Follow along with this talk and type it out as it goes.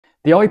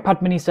The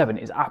iPad mini 7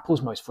 is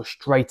Apple's most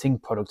frustrating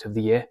product of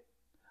the year,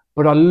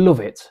 but I love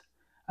it,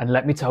 and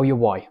let me tell you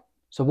why.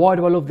 So why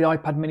do I love the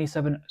iPad mini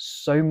 7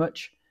 so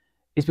much?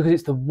 It's because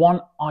it's the one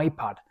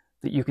iPad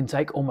that you can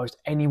take almost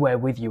anywhere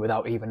with you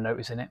without even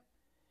noticing it.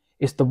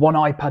 It's the one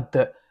iPad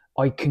that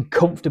I can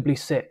comfortably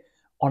sit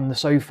on the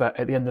sofa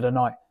at the end of the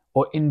night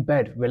or in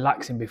bed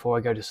relaxing before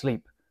I go to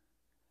sleep.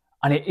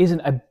 And it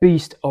isn't a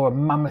beast or a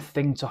mammoth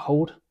thing to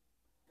hold.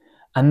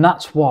 And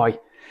that's why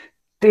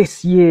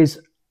this year's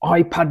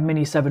iPad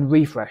mini 7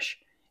 refresh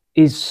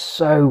is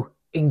so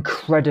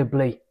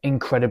incredibly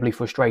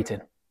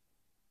frustrating.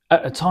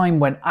 At a time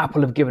when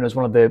Apple have given us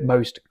one of the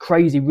most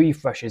crazy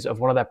refreshes of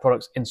one of their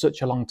products in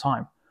such a long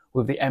time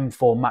with the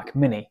M4 Mac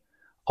Mini,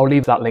 I'll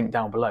leave that link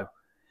down below.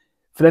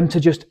 For them to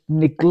just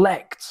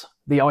neglect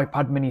the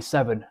iPad mini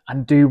 7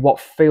 and do what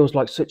feels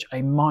like such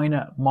a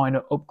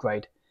minor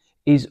upgrade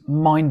is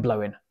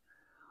mind-blowing.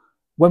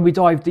 When we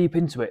dive deep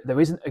into it, there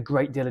isn't a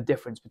great deal of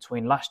difference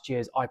between last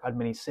year's iPad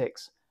mini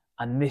 6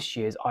 and this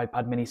year's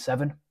iPad mini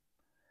 7.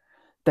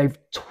 They've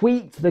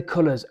tweaked the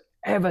colours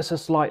ever so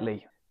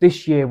slightly.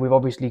 This year we've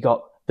obviously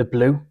got the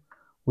blue,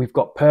 we've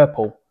got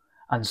purple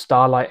and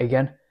starlight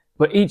again,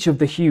 but each of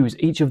the hues,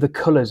 each of the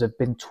colours have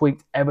been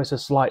tweaked ever so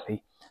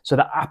slightly so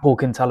that Apple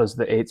can tell us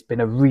that it's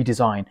been a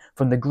redesign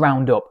from the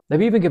ground up.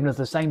 They've even given us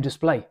the same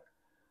display.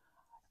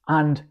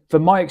 And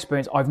from my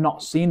experience, I've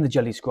not seen the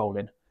jelly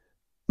scrolling,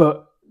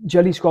 but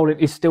jelly scrolling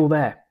is still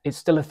there. It's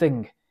still a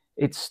thing.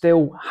 It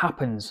still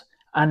happens.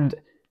 And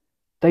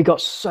they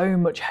got so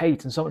much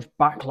hate and so much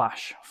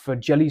backlash for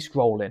jelly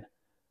scrolling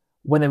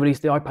when they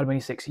released the iPad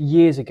mini 6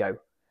 years ago.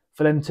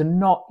 For them to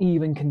not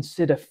even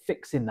consider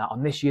fixing that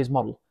on this year's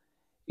model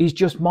is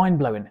just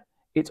mind-blowing.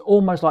 It's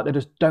almost like they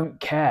just don't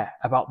care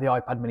about the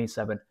iPad mini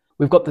 7.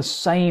 We've got the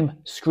same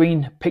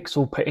screen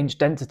pixel per inch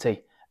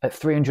density at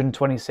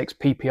 326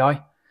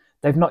 ppi.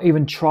 They've not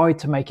even tried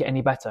to make it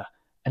any better.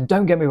 And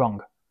don't get me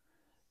wrong,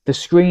 the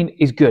screen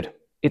is good.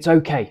 It's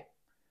okay.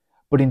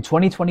 But in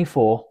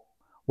 2024,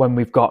 when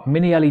we've got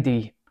mini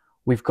LED,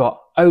 we've got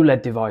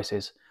OLED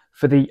devices,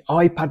 for the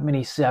iPad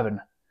mini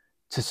 7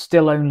 to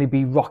still only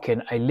be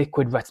rocking a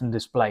liquid retina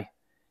display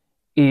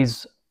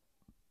is,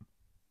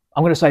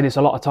 I'm going to say this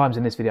a lot of times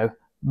in this video,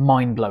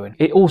 mind-blowing.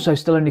 It also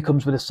still only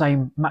comes with the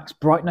same max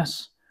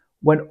brightness,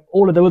 when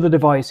all of the other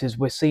devices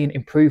we're seeing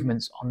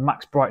improvements on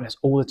max brightness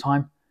all the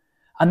time.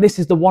 And this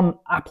is the one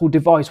Apple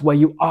device where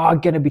you are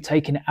going to be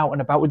taking it out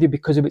and about with you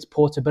because of its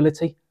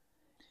portability.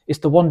 It's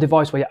the one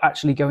device where you're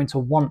actually going to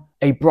want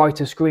a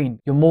brighter screen.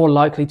 You're more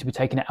likely to be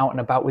taking it out and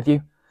about with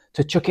you,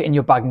 to chuck it in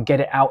your bag and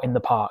get it out in the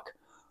park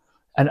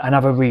and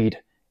have a read.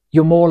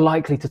 You're more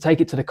likely to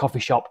take it to the coffee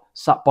shop,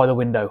 sat by the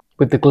window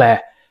with the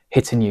glare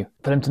hitting you.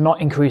 For them to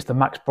not increase the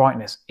max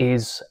brightness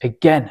is,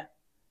 again,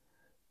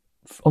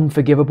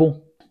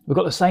 unforgivable. We've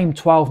got the same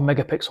 12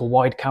 megapixel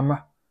wide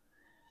camera.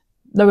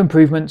 No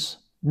improvements,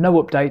 no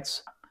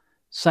updates,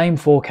 same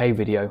 4K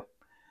video,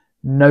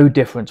 no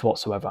difference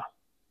whatsoever.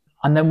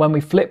 And then when we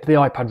flip the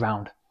iPad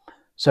round,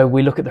 so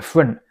we look at the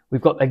front,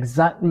 we've got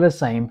exactly the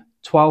same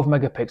 12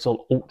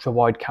 megapixel ultra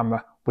wide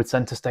camera with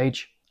center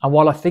stage. And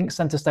while I think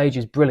center stage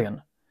is brilliant,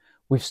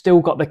 we've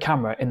still got the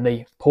camera in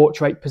the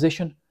portrait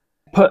position.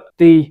 Put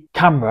the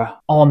camera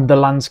on the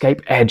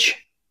landscape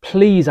edge,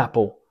 please,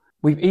 Apple.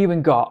 We've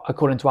even got,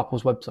 according to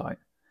Apple's website,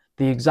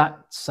 the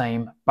exact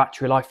same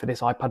battery life for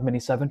this iPad mini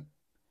 7.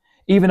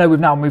 Even though we've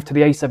now moved to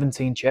the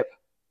A17 chip,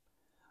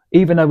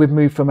 even though we've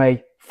moved from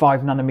a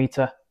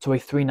 5nm to a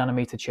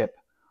 3nm chip,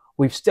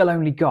 we've still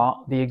only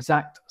got the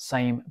exact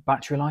same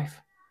battery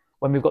life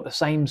when we've got the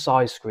same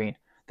size screen,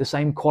 the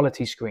same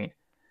quality screen.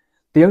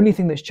 The only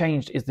thing that's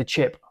changed is the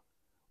chip,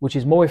 which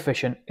is more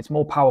efficient, it's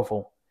more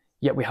powerful,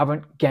 yet we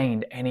haven't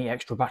gained any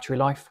extra battery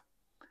life.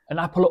 And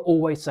Apple are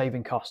always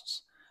saving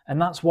costs, and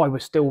that's why we're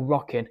still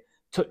rocking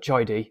Touch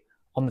ID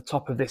on the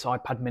top of this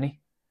iPad mini.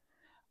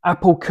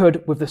 Apple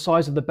could, with the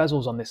size of the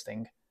bezels on this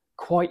thing,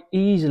 quite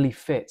easily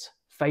fit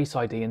Face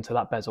ID into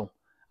that bezel,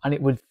 and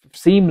it would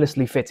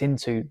seamlessly fit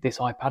into this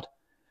iPad.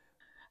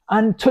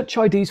 And Touch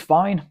ID is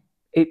fine.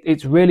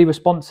 It's really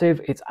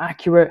responsive, it's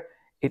accurate,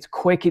 it's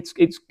quick,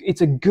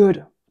 it's a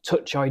good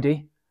Touch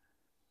ID.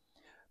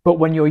 But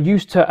when you're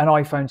used to an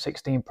iPhone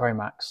 16 Pro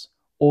Max,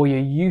 or you're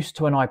used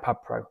to an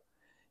iPad Pro,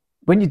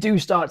 when you do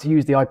start to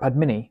use the iPad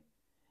mini,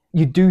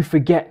 you do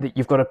forget that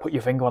you've got to put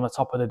your finger on the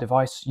top of the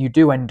device. You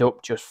do end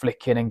up just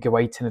flicking and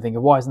waiting and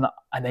thinking, why isn't that?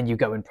 And then you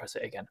go and press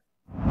it again.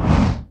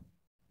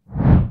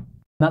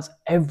 That's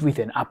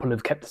everything Apple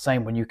have kept the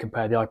same when you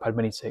compare the iPad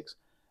mini 6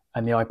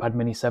 and the iPad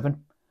mini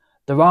 7.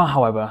 There are,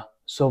 however,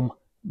 some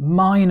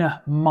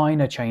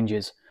minor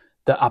changes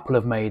that Apple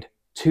have made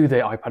to the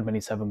iPad mini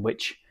 7,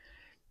 which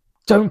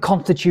don't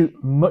constitute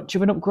much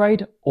of an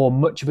upgrade or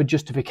much of a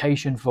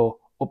justification for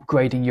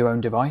upgrading your own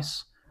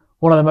device.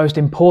 One of the most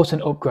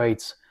important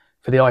upgrades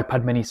for the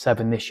iPad mini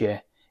 7 this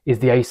year is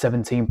the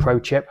A17 Pro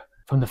chip.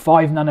 From the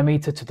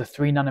 5nm to the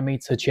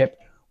 3nm chip,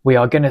 we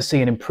are going to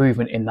see an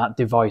improvement in that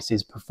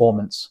device's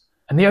performance.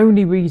 And the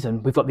only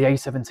reason we've got the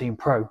A17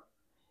 Pro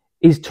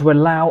is to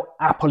allow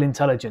Apple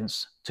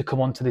Intelligence to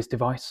come onto this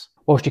device.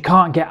 Whilst you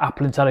can't get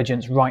Apple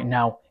Intelligence right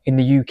now in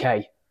the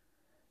UK,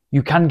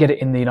 you can get it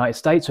in the United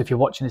States. So if you're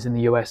watching this in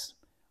the US,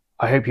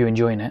 I hope you're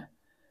enjoying it.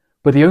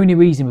 But the only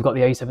reason we've got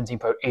the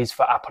A17 Pro is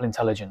for Apple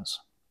Intelligence.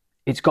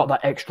 It's got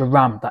that extra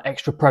RAM, that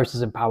extra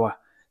processing power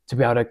to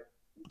be able to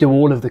do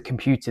all of the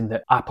computing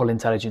that Apple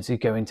Intelligence is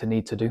going to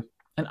need to do.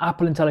 And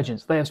Apple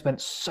Intelligence, they have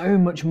spent so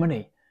much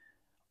money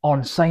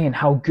on saying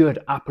how good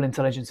Apple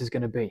Intelligence is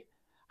going to be,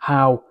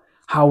 how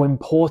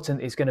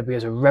important it's going to be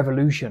as a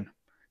revolution.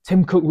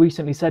 Tim Cook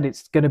recently said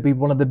it's going to be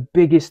one of the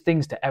biggest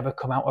things to ever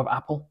come out of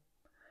Apple.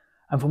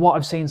 And from what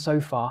I've seen so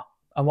far,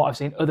 and what I've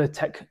seen other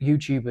tech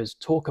YouTubers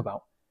talk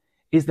about,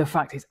 is the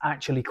fact it's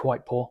actually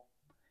quite poor.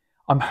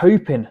 I'm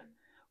hoping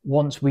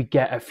once we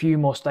get a few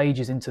more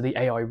stages into the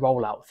AI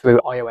rollout through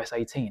iOS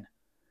 18,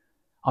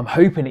 I'm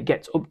hoping it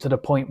gets up to the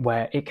point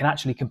where it can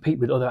actually compete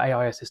with other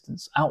AI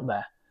assistants out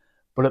there.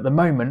 But at the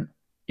moment,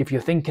 if you're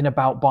thinking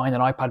about buying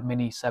an iPad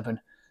mini 7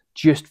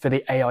 just for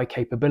the AI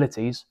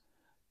capabilities,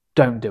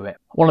 don't do it.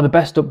 One of the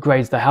best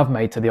upgrades they have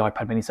made to the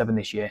iPad mini 7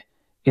 this year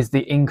is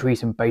the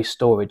increase in base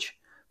storage.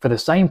 For the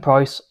same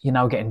price, you're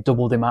now getting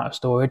double the amount of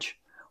storage.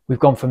 We've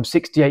gone from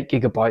 68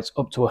 gigabytes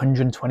up to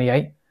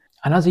 128.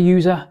 And as a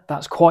user,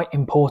 that's quite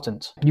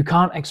important. You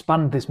can't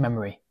expand this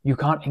memory. You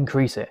can't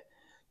increase it.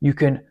 You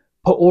can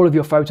put all of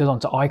your photos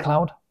onto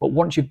iCloud, but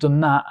once you've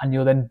done that and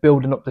you're then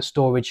building up the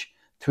storage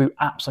through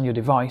apps on your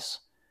device,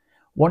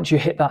 once you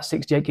hit that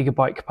 68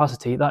 gigabyte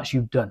capacity, that's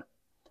you done.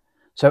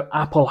 So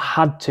Apple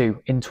had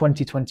to, in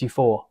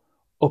 2024,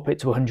 up it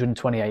to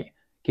 128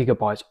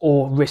 gigabytes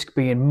or risk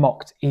being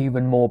mocked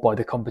even more by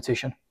the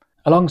competition.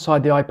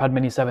 Alongside the iPad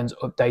mini 7's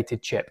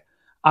updated chip,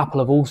 Apple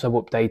have also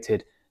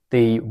updated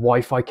the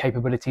Wi-Fi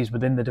capabilities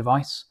within the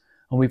device,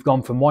 and we've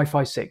gone from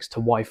Wi-Fi 6 to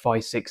Wi-Fi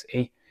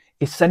 6E,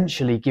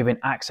 essentially giving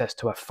access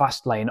to a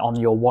fast lane on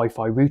your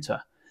Wi-Fi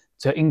router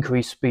to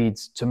increase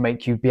speeds to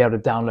make you be able to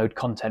download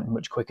content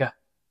much quicker.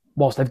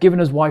 Whilst they've given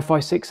us Wi-Fi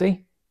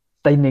 6E,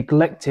 they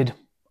neglected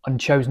and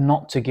chose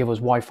not to give us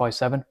Wi-Fi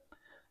 7.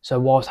 So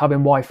whilst having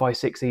Wi-Fi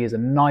 6E is a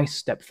nice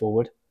step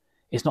forward,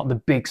 it's not the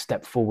big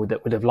step forward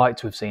that we'd have liked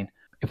to have seen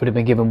if we'd have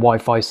been given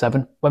Wi-Fi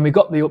 7. When we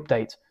got the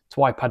update to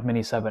iPad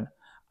mini 7,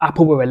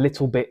 Apple were a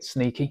little bit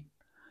sneaky.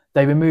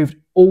 They removed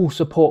all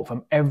support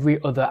from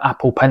every other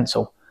Apple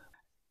Pencil.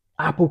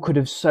 Apple could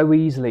have so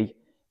easily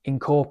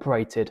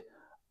incorporated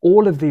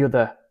all of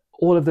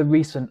the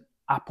recent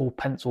Apple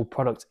Pencil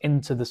products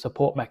into the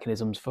support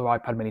mechanisms for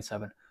iPad mini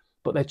 7,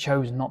 but they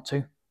chose not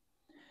to.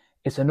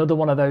 It's another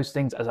one of those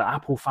things, as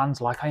Apple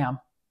fans like I am,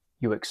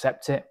 you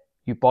accept it,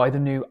 you buy the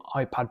new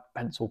iPad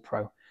Pencil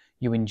Pro,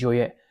 you enjoy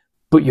it,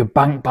 but your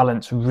bank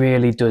balance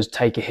really does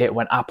take a hit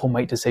when Apple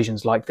make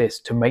decisions like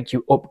this to make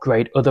you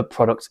upgrade other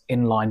products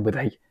in line with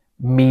a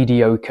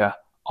mediocre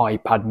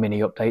iPad mini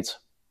update.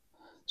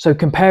 So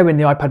comparing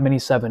the iPad mini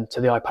 7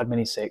 to the iPad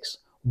mini 6,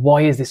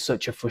 why is this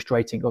such a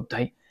frustrating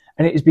update?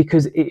 And it is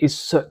because it is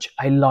such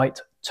a light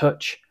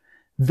touch.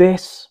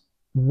 This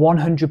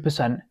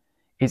 100%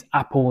 is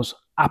Apple's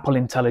Apple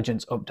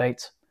Intelligence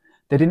update.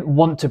 They didn't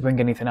want to bring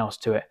anything else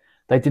to it.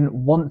 They didn't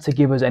want to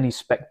give us any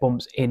spec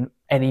bumps in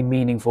any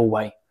meaningful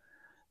way.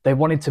 They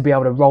wanted to be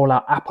able to roll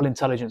out Apple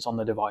Intelligence on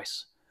the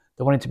device.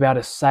 They wanted to be able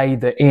to say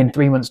that in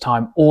 3 months'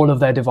 time, all of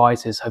their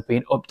devices have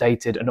been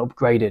updated and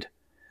upgraded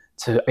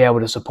to be able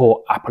to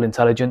support Apple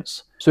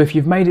Intelligence. So if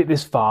you've made it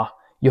this far,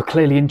 you're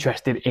clearly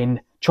interested in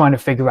trying to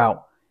figure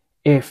out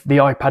if the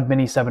iPad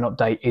mini 7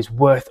 update is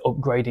worth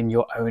upgrading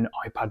your own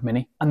iPad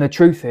mini. And the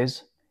truth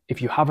is,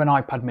 if you have an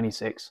iPad mini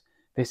 6,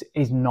 this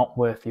is not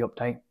worth the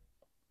update.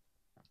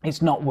 It's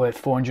not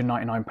worth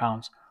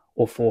 £499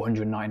 or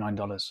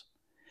 $499.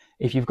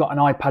 If you've got an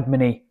iPad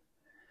mini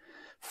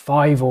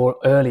 5 or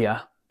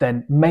earlier,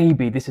 then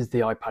maybe this is the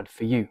iPad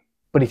for you.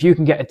 But if you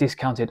can get a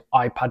discounted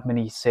iPad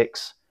mini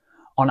 6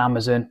 on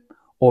Amazon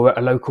or at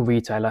a local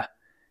retailer,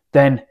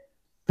 then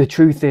the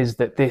truth is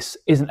that this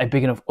isn't a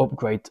big enough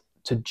upgrade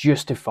to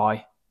justify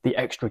the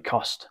extra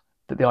cost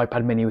that the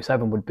iPad mini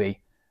 7 would be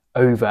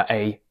over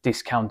a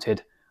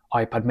discounted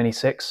iPad mini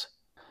 6.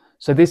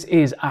 So this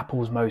is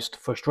Apple's most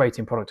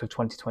frustrating product of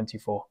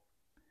 2024.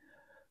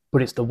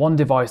 But it's the one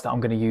device that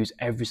I'm going to use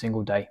every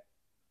single day.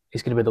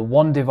 It's going to be the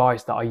one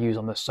device that I use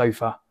on the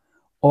sofa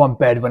or on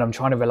bed when I'm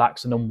trying to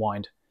relax and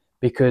unwind.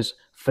 Because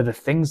for the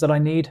things that I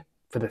need,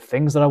 for the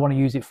things that I want to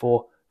use it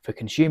for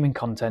consuming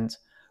content,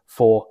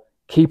 for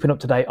keeping up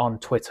to date on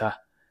Twitter,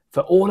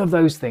 for all of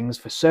those things,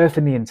 for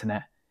surfing the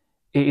internet,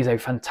 it is a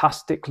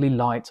fantastically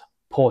light,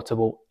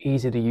 portable,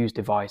 easy to use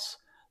device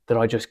that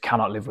I just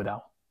cannot live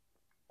without.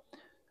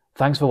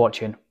 Thanks for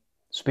watching.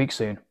 Speak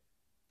soon.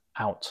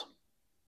 Out.